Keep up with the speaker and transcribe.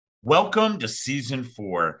Welcome to season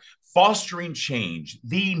 4, Fostering Change,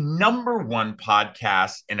 the number one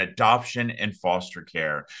podcast in adoption and foster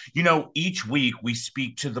care. Each week we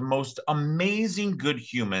speak to the most amazing good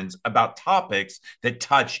humans about topics that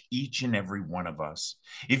touch each and every one of us.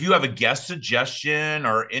 If you have a guest suggestion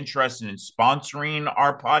or interested in sponsoring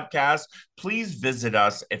our podcast, please visit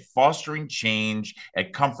us at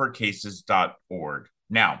fosteringchange@comfortcases.org.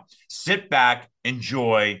 Now, sit back,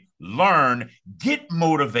 enjoy, learn, get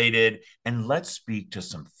motivated, and let's speak to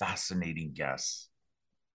some fascinating guests.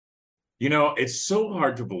 It's so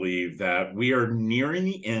hard to believe that we are nearing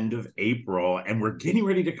the end of April and we're getting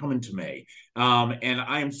ready to come into May. And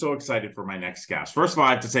I am so excited for my next guest. First of all,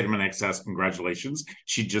 I have to say to my next guest, congratulations.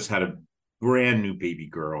 She just had a brand new baby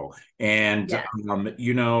girl. And, Yeah.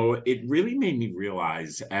 it really made me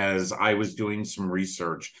realize as I was doing some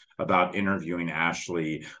research about interviewing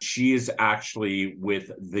Ashley, she is actually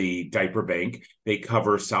with the Diaper Bank. They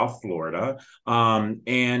cover South Florida.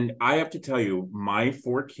 And I have to tell you, my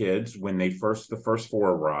 4 kids, when the first 4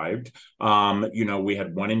 arrived, we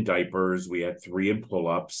had 1 in diapers, we had 3 in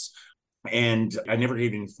pull-ups, and I never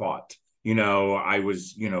gave any thought. We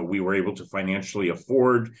were able to financially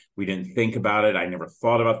afford. We didn't think about it. I never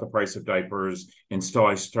thought about the price of diapers until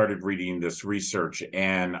I started reading this research.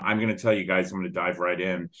 And I'm going to tell you guys, I'm going to dive right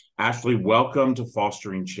in. Ashley, welcome to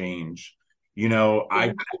Fostering Change.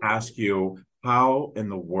 I ask you, how in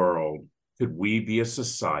the world could we be a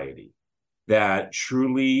society that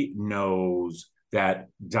truly knows that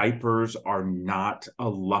diapers are not a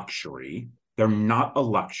luxury? They're not a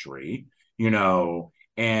luxury,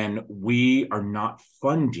 and we are not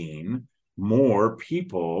funding more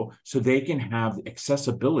people so they can have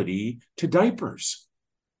accessibility to diapers.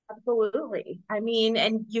 Absolutely. I mean,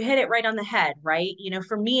 and you hit it right on the head, right?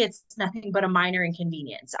 For me, it's nothing but a minor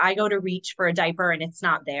inconvenience. I go to reach for a diaper and it's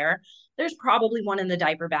not there. There's probably one in the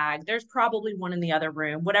diaper bag. There's probably one in the other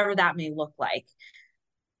room, whatever that may look like.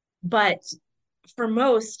 But for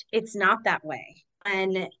most, it's not that way.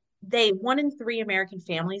 And 1 in 3 American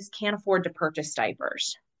families can't afford to purchase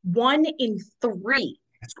diapers. 1 in 3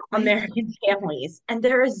 That's crazy. American families. And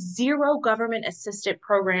there are zero government assisted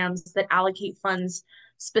programs that allocate funds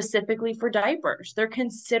specifically for diapers. They're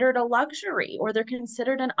considered a luxury or they're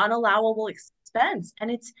considered an unallowable expense.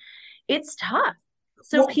 And it's tough.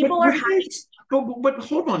 So Well, but people are what do they? having But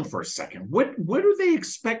hold on for a second. What do they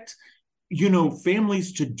expect?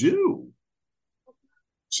 Families to do?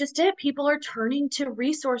 just it. People are turning to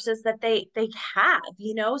resources that they have.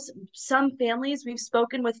 Some families, we've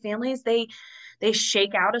spoken with families, they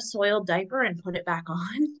shake out a soiled diaper and put it back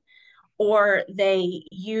on, or they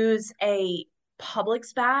use a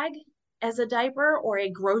Publix bag as a diaper, or a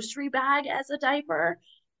grocery bag as a diaper,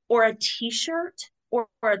 or a t-shirt, or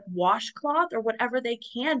a washcloth, or whatever they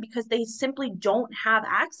can, because they simply don't have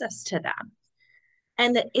access to them.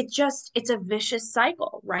 And it's a vicious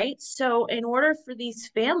cycle, right? So in order for these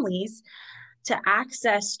families to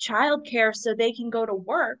access childcare so they can go to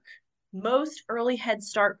work, most early Head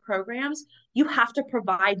Start programs, you have to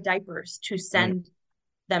provide diapers to Right. send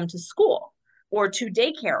them to school or to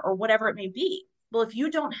daycare or whatever it may be. Well, if you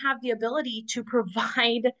don't have the ability to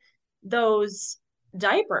provide those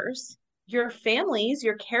diapers, your families,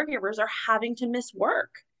 your caregivers are having to miss work.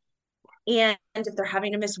 And if they're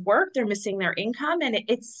having to miss work, they're missing their income. And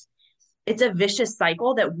it's a vicious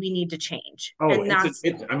cycle that we need to change. Oh, And that's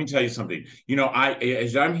let me tell you something.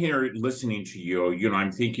 As I'm here listening to you,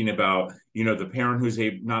 I'm thinking about, the parent who's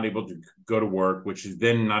not able to go to work, which is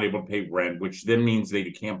then not able to pay rent, which then means they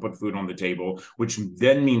can't put food on the table, which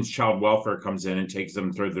then means child welfare comes in and takes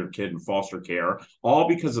them through their kid in foster care, all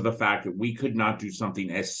because of the fact that we could not do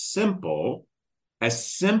something as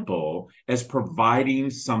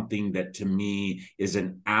providing something that to me is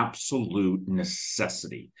an absolute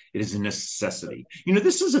necessity. It is a necessity.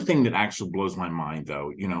 This is a thing that actually blows my mind,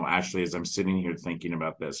 though, Ashley, as I'm sitting here thinking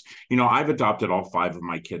about this. I've adopted all 5 of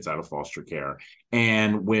my kids out of foster care.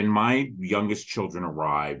 And when my youngest children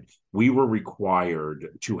arrived, we were required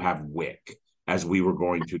to have WIC as we were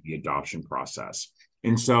going through the adoption process.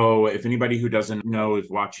 And so if anybody who doesn't know is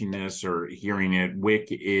watching this or hearing it,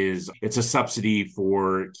 it's a subsidy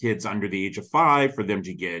for kids under the age of 5 for them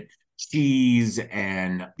to get cheese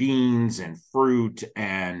and beans and fruit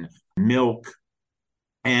and milk.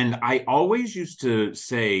 And I always used to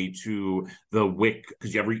say to the WIC,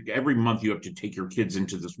 because every month you have to take your kids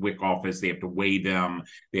into this WIC office, they have to weigh them,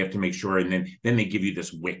 they have to make sure, and then they give you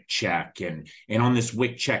this WIC check, and on this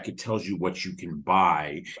WIC check it tells you what you can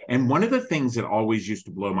buy. And one of the things that always used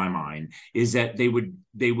to blow my mind is that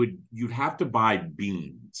you'd have to buy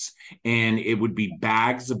beans, and it would be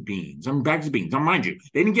bags of beans. I mean, bags of beans. Now, mind you,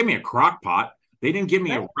 they didn't give me a crock pot. They didn't give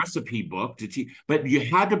me Right. a recipe book to teach, but you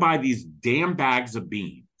had to buy these damn bags of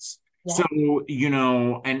beans. So,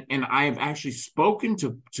 Yeah, and I have actually spoken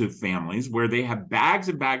to families where they have bags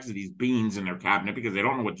and bags of these beans in their cabinet because they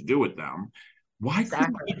don't know what to do with them. Why couldn't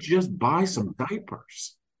exactly. we just buy some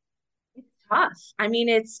diapers? It's tough. I mean,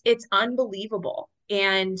 it's unbelievable.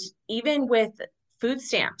 And even with food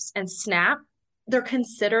stamps and SNAP, they're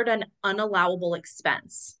considered an unallowable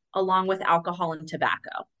expense along with alcohol and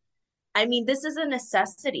tobacco. I mean, this is a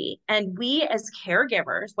necessity. And we as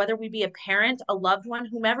caregivers, whether we be a parent, a loved one,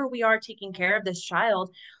 whomever we are taking care of this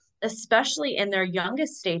child, especially in their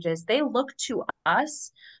youngest stages, they look to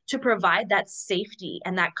us to provide that safety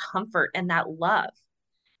and that comfort and that love.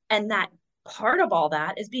 And that part of all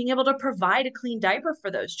that is being able to provide a clean diaper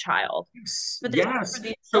for those child, Yes. for the for Yes.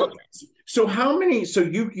 these So, children. so how many? So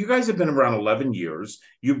you guys have been around 11 years.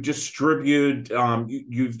 You've distributed how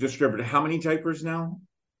many diapers now?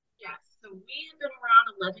 Yes. So we have been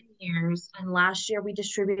around 11 years, and last year we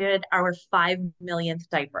distributed our 5 millionth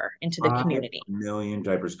diaper into the 5 community. million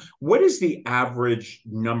diapers. What is the average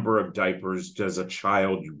number of diapers does a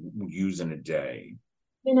child use in a day?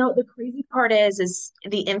 The crazy part is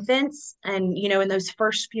the infants, and in those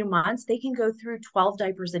first few months, they can go through 12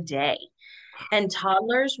 diapers a day. And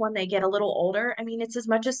toddlers, when they get a little older, I mean, it's as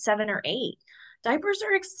much as 7 or 8. Diapers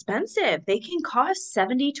are expensive. They can cost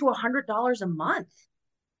 70 to $100 a month.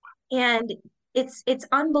 And it's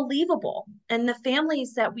unbelievable. And the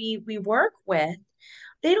families that we work with,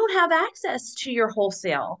 they don't have access to your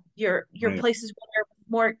wholesale, your Right. places where they're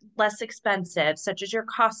more less expensive, such as your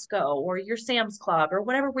Costco or your Sam's Club or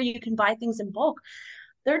whatever, where you can buy things in bulk.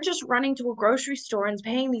 They're just running to a grocery store and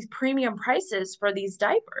paying these premium prices for these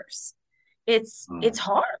diapers. It's Oh.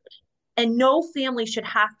 hard. And no family should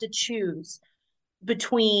have to choose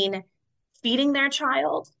between feeding their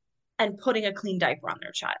child and putting a clean diaper on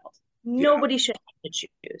their child. Yeah. Nobody should have to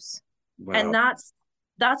choose. And Well,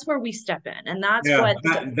 that's where we step in. And that's yeah, what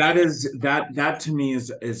that to me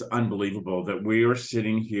is unbelievable that we are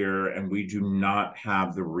sitting here and we do not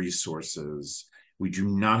have the resources. We do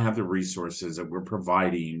not have the resources that we're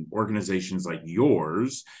providing organizations like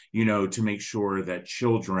yours, to make sure that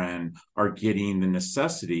children are getting the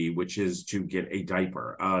necessity, which is to get a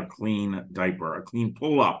diaper, a clean diaper, a clean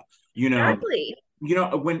pull up. exactly.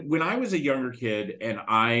 When I was a younger kid and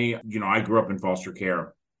I grew up in foster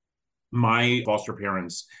care. My foster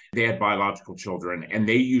parents, they had biological children and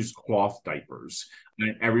they used cloth diapers.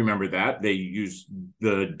 And I remember that they used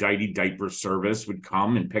the Diety Diaper Service would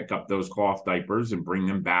come and pick up those cloth diapers and bring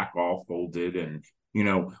them back all folded. And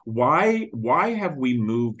why have we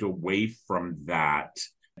moved away from that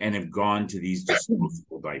and have gone to these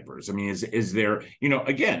disposable diapers? I mean, is there,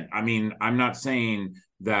 again, I mean, I'm not saying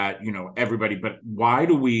that, everybody, but why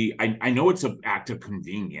do I know it's an act of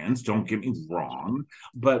convenience, don't get me wrong,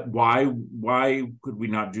 but why could we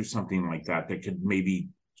not do something like that that could maybe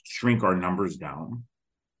shrink our numbers down?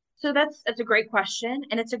 So that's a great question,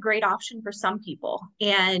 and it's a great option for some people.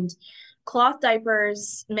 And cloth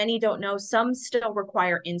diapers, many don't know, some still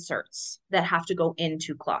require inserts that have to go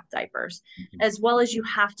into cloth diapers, as well as you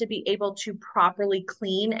have to be able to properly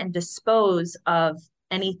clean and dispose of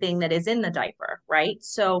anything that is in the diaper, right?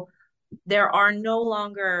 So there are no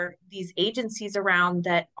longer these agencies around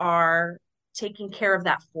that are taking care of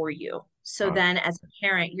that for you. So Got it. then as a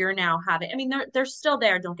parent, you're now having, I mean, they're still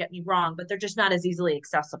there, don't get me wrong, but they're just not as easily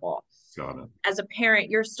accessible. Got it. As a parent,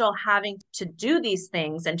 you're still having to do these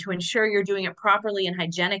things and to ensure you're doing it properly and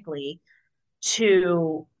hygienically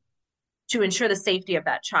to to ensure the safety of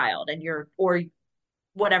that child and your or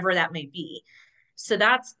whatever that may be. So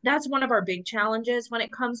that's one of our big challenges when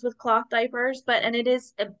it comes with cloth diapers, but and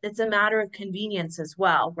it's a matter of convenience as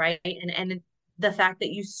well, right? And the fact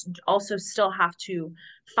that you also still have to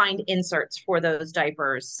find inserts for those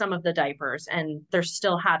diapers, some of the diapers, and they're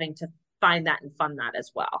still having to find that and fund that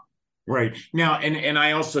as well. Right. Now, and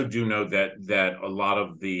I also do know that a lot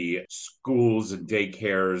of the schools and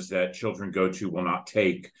daycares that children go to will not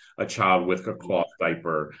take a child with a cloth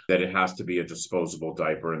diaper, that it has to be a disposable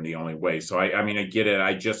diaper in the only way. So I mean, I get it.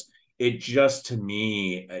 It just to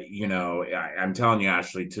me, I'm telling you,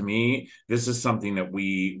 Ashley, to me, this is something that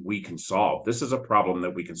we can solve. This is a problem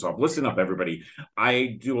that we can solve. Listen up, everybody.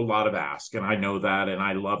 I do a lot of ask, and I know that, and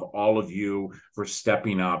I love all of you for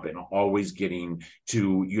stepping up and always getting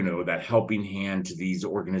to, that helping hand to these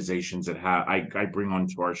organizations that I bring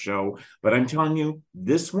onto our show. But I'm telling you,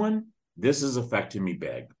 this is affecting me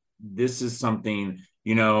big. This is something,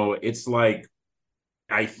 it's like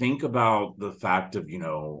I think about the fact of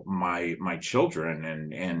my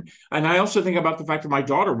children and I also think about the fact of my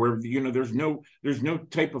daughter where there's no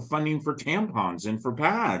type of funding for tampons and for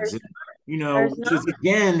pads. There's which not. is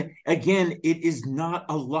again, it is not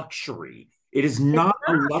a luxury. It is It's not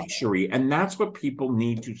a not. luxury. And that's what people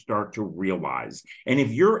need to start to realize. And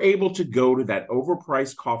if you're able to go to that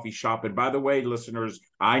overpriced coffee shop, and by the way, listeners,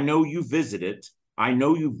 I know you visit it. I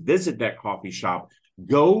know you visit that coffee shop.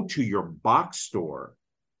 Go to your box store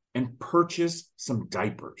and purchase some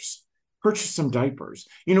diapers. Purchase some diapers.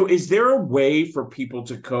 Is there a way for people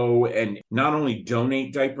to go and not only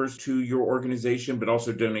donate diapers to your organization, but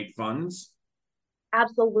also donate funds?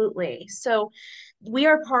 Absolutely. So we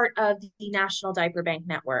are part of the National Diaper Bank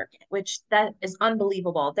Network, which that is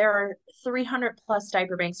unbelievable. There are 300 plus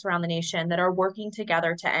diaper banks around the nation that are working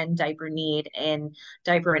together to end diaper need and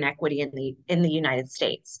diaper inequity in the United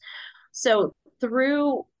States. So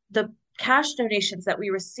through the cash donations that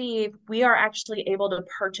we receive, we are actually able to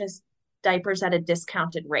purchase diapers at a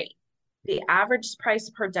discounted rate. The average price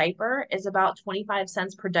per diaper is about 25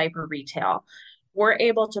 cents per diaper retail. We're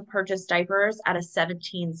able to purchase diapers at a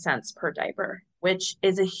 17 cents per diaper, which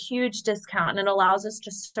is a huge discount, and it allows us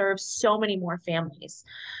to serve so many more families.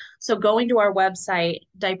 So going to our website,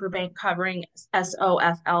 Diaper Bank covering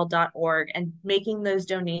SOFL.org, and making those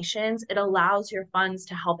donations, it allows your funds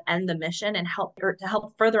to help end the mission and to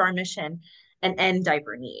help further our mission and end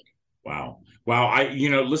diaper need. Wow. Wow.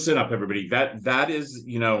 Listen up, everybody. That is,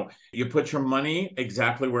 you put your money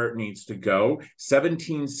exactly where it needs to go.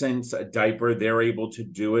 17 cents a diaper. They're able to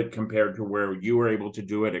do it compared to where you were able to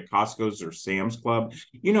do it at Costco's or Sam's Club.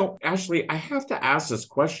 Ashley, I have to ask this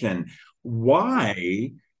question.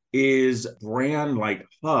 Why is brand like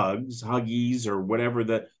Huggies or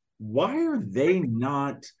whatever why are they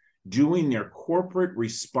not doing their corporate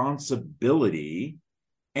responsibility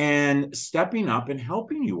and stepping up and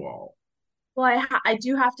helping you all? Well, I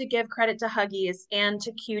do have to give credit to Huggies and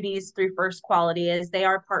to Cuties through First Quality, as they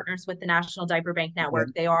are partners with the National Diaper Bank Network.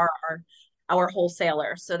 Okay. They are our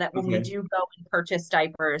wholesaler, so that when we Okay. do go and purchase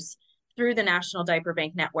diapers through the National Diaper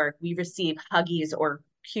Bank Network, we receive Huggies or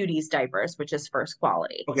Cuties diapers, which is First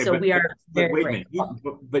Quality. Okay, So we are but very wait a minute.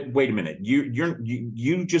 grateful. But wait a minute.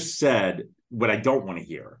 You just said what I don't want to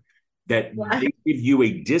hear, that What? they give you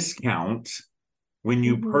a discount when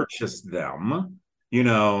you Mhm. purchase them.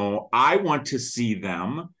 I want to see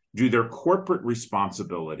them do their corporate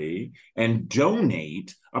responsibility and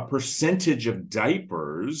donate a percentage of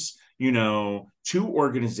diapers, to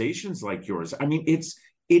organizations like yours. I mean, it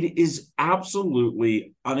is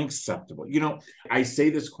absolutely unacceptable. I say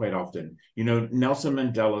this quite often. Nelson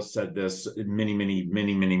Mandela said this many, many,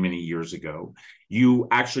 many, many, many years ago. You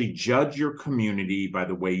actually judge your community by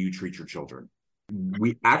the way you treat your children.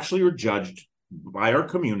 We actually are judged by our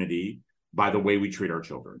community by the way we treat our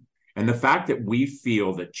children. And the fact that we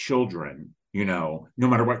feel that children, no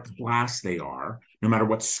matter what class they are, no matter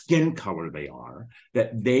what skin color they are,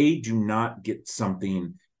 that they do not get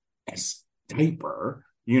something as diaper,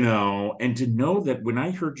 and to know that when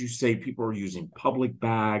I heard you say people are using public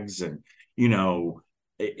bags and,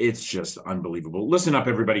 it's just unbelievable. Listen up,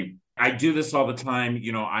 everybody. I do this all the time.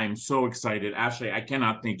 I'm so excited. Ashley, I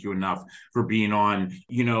cannot thank you enough for being on.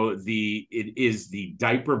 It is the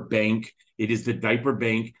diaper bank. It is the diaper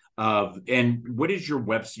bank and what is your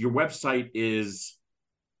website? Your website is,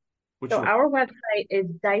 what's So your, our website is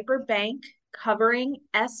Diaper Bank covering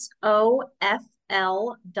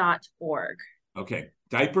SOFL.org. okay.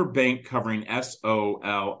 Diaper Bank covering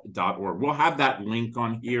SOL.org. We'll have that link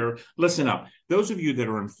on here. Listen up. Those of you that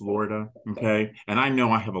are in Florida, okay, and I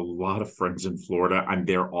know I have a lot of friends in Florida. I'm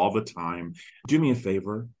there all the time. Do me a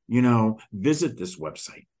favor, visit this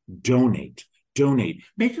website, donate,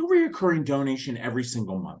 make a recurring donation every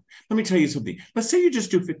single month. Let me tell you something. Let's say you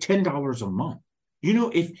just do it for $10 a month.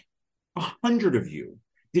 If 100 of you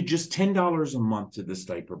did just $10 a month to this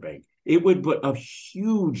diaper bank, it would put a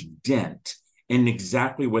huge dent in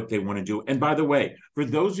exactly what they want to do. And by the way, for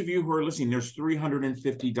those of you who are listening, there's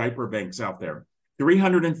 350 diaper banks out there.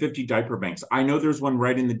 350 diaper banks. I know there's one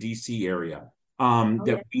right in the DC area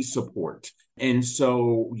that we support. And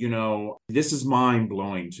so, this is mind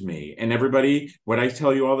blowing to me. And everybody, what I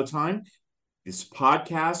tell you all the time, this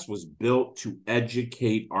podcast was built to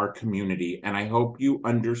educate our community. And I hope you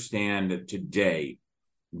understand that today,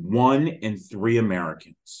 1 in 3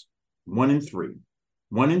 Americans, 1 in 3,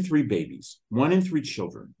 1 in 3 babies, 1 in 3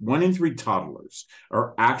 children, 1 in 3 toddlers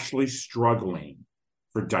are actually struggling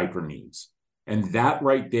for diaper needs. And that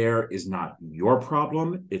right there is not your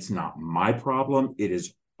problem. It's not my problem. It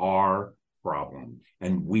is our problem.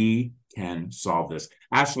 And we can solve this.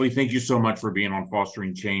 Ashley, thank you so much for being on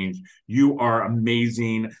Fostering Change. You are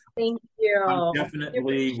amazing. Thank you. I'm I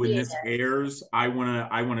definitely, when appreciate this it. airs, I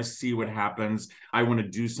want to see what happens. I want to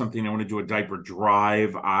do something. I want to do a diaper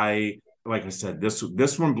drive. like I said,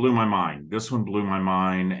 this one blew my mind. This one blew my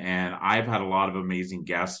mind, and I've had a lot of amazing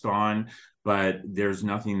guests on, but there's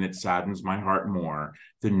nothing that saddens my heart more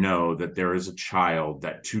to know that there is a child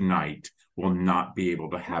that tonight will not be able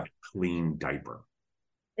to have a clean diaper.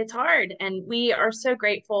 It's hard. And we are so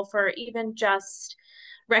grateful for even just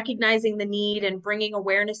recognizing the need and bringing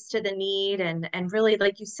awareness to the need. And really,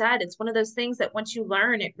 like you said, it's one of those things that once you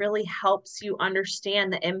learn, it really helps you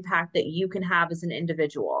understand the impact that you can have as an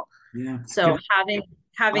individual. Yeah. So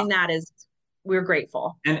having that is, we're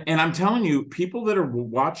grateful. And I'm telling you, people that are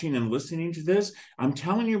watching and listening to this, I'm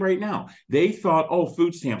telling you right now, they thought, oh,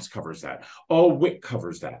 food stamps covers that. Oh, WIC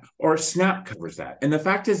covers that. Or SNAP covers that. And the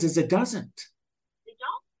fact is it doesn't.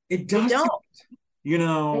 It doesn't. They don't. You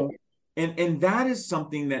know, and that is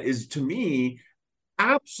something that is, to me,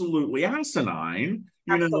 absolutely asinine,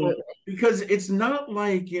 Absolutely. because it's not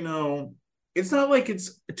like, it's not like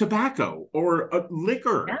it's tobacco or a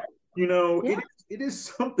liquor. Yeah. Yeah. It is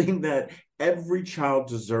something that every child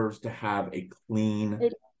deserves to have a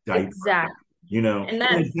clean diaper. Exactly. And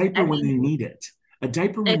a diaper when they need it. A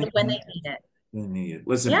diaper when they need it. They need it.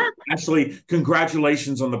 Listen, Ashley,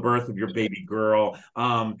 congratulations on the birth of your baby girl.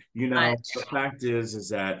 The fact is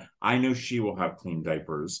that I know she will have clean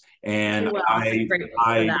diapers, and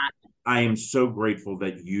I am so grateful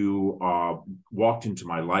that you walked into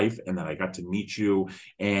my life and that I got to meet you.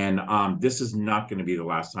 And this is not going to be the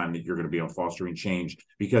last time that you're going to be on Fostering Change,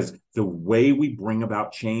 because the way we bring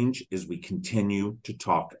about change is we continue to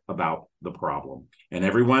talk about the problem. And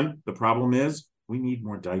everyone, the problem is we need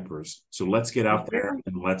more diapers. So let's get out there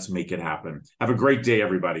and let's make it happen. Have a great day,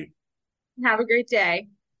 everybody. Have a great day.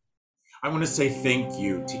 I want to say thank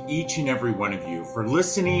you to each and every one of you for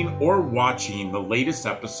listening or watching the latest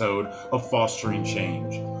episode of Fostering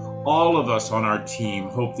Change. All of us on our team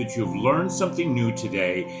hope that you've learned something new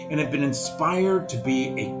today and have been inspired to be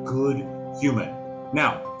a good human.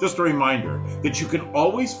 Now, just a reminder that you can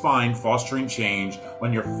always find Fostering Change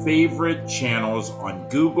on your favorite channels on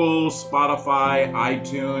Google, Spotify,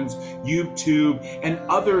 iTunes, YouTube, and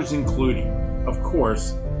others, including, of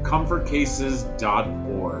course,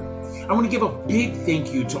 comfortcases.org. I want to give a big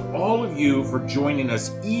thank you to all of you for joining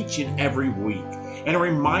us each and every week. And a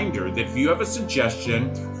reminder that if you have a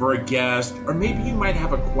suggestion for a guest, or maybe you might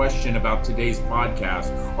have a question about today's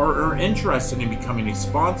podcast, or are interested in becoming a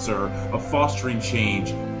sponsor of Fostering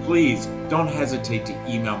Change, please don't hesitate to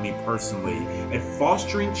email me personally at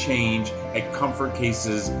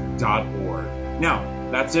fosteringchange@comfortcases.org. Now,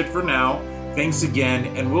 that's it for now. Thanks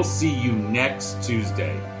again, and we'll see you next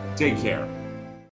Tuesday. Take care.